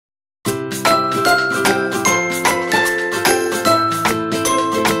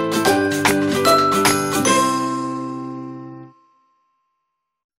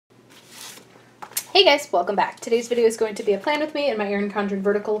Hey guys, welcome back. Today's video is going to be a plan with me and my Erin Condren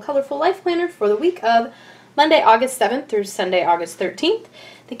Vertical Colorful Life Planner for the week of Monday, August 7th through Sunday, August 13th.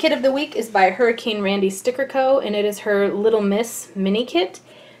 The kit of the week is by Hurricane Randi Sticker Co. and it is her Little Miss mini kit.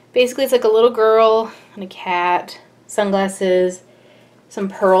 Basically it's like a little girl and a cat, sunglasses, some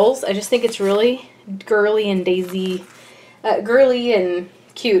pearls. I just think it's really girly and girly and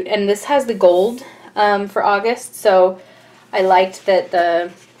cute. And this has the gold for August, so I liked that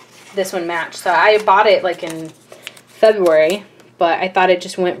this one matched. So I bought it like in February, but I thought it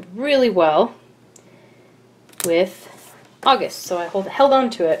just went really well with August, so I held on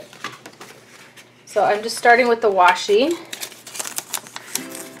to it. So I'm just starting with the washi.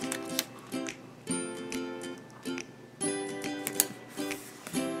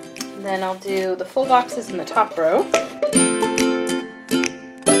 And then I'll do the full boxes in the top row.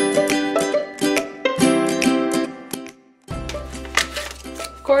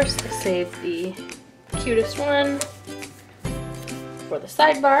 Of course, I saved the cutest one for the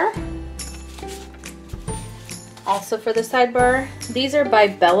sidebar. Also for the sidebar, these are by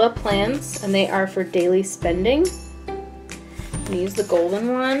Bella Plans and they are for daily spending. I use the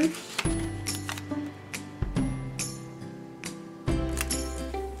golden one.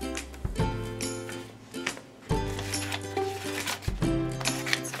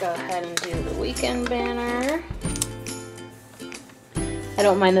 Let's go ahead and do the weekend banner. I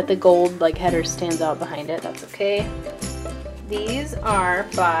don't mind that the gold header stands out behind it, that's okay. These are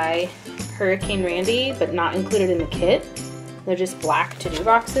by Hurricane Randi, but not included in the kit. They're just black to-do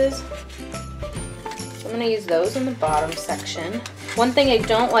boxes. So I'm going to use those in the bottom section. One thing I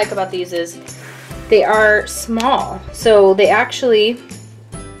don't like about these is they are small, so they actually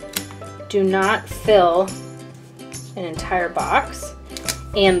do not fill an entire box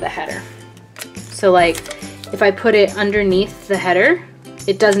and the header. So if I put it underneath the header,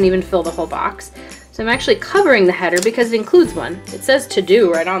 it doesn't even fill the whole box. So I'm actually covering the header because it includes one. It says to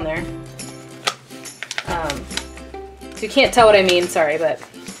do right on there. So you can't tell what I mean, sorry, but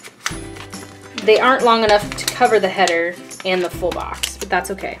they aren't long enough to cover the header and the full box, but that's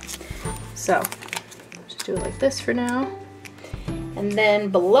okay. So just do it like this for now. And then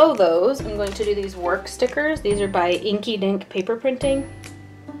below those, I'm going to do these work stickers. These are by Inky Dink Paper Printing.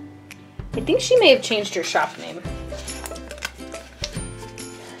 I think she may have changed her shop name.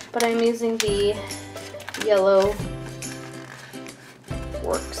 But I'm using the yellow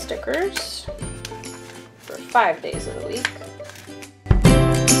work stickers for 5 days of the week.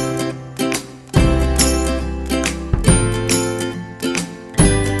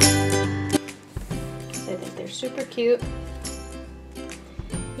 I think they're super cute.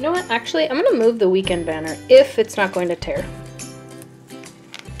 You know what? Actually, I'm going to move the weekend banner if it's not going to tear.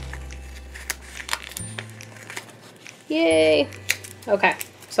 Yay! Okay.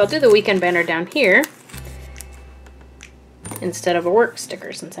 So I'll do the weekend banner down here instead of a work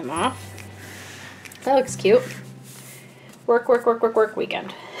sticker since I'm off. That looks cute. Work, work, work, work, work,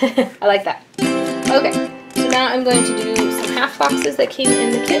 weekend. I like that. Okay, so now I'm going to do some half boxes that came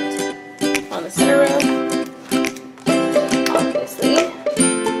in the kit on the center row. Obviously.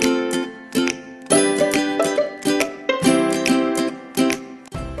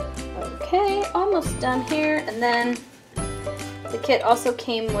 Okay, almost done here, and then the kit also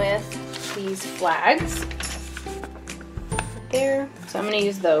came with these flags right there, so I'm going to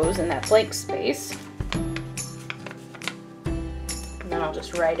use those in that blank space. And then I'll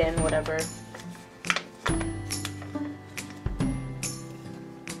just write in whatever.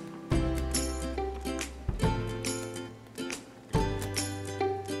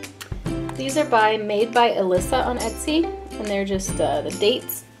 These are made by Alyssa on Etsy, and they're just the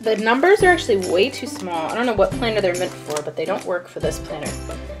dates. The numbers are actually way too small. I don't know what planner they're meant for, but they don't work for this planner.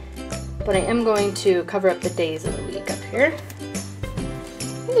 But I am going to cover up the days of the week up here. I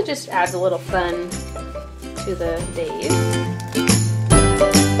think it just adds a little fun to the days.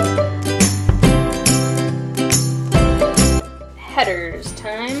 Headers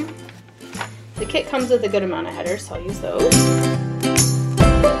time. The kit comes with a good amount of headers, so I'll use those.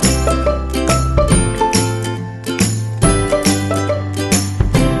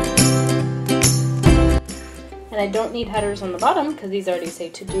 And I don't need headers on the bottom because these already say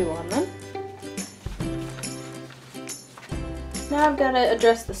to do on them. Now I've got to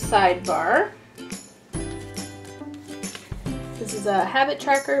address the sidebar. This is a habit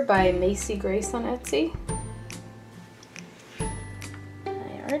tracker by Macy Grace on Etsy.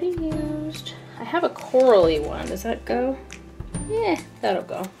 I already used, I have a corally one. Does that go? Yeah, that'll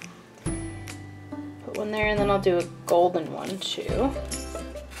go. Put one there, and then I'll do a golden one too.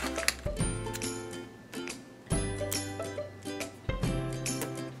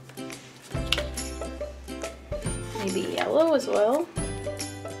 Maybe yellow as well.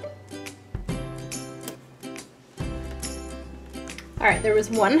 Alright, there was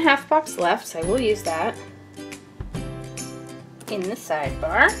one half box left, so I will use that in the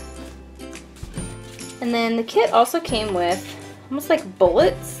sidebar. And then the kit also came with almost like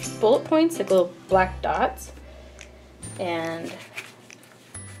bullet points, like little black dots. And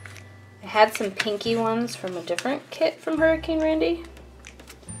I had some pinky ones from a different kit from Hurricane Randi.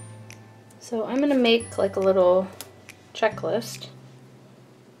 So I'm gonna make like a little checklist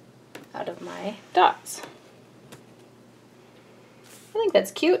out of my dots. I think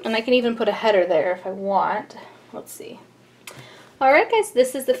that's cute, and I can even put a header there if I want. Let's see. Alright guys,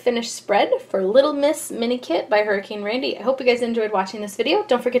 this is the finished spread for Little Miss Mini Kit by Hurricane Randi. I hope you guys enjoyed watching this video.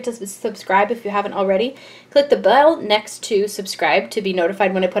 Don't forget to subscribe if you haven't already. Click the bell next to subscribe to be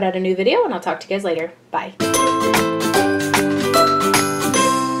notified when I put out a new video, and I'll talk to you guys later. Bye.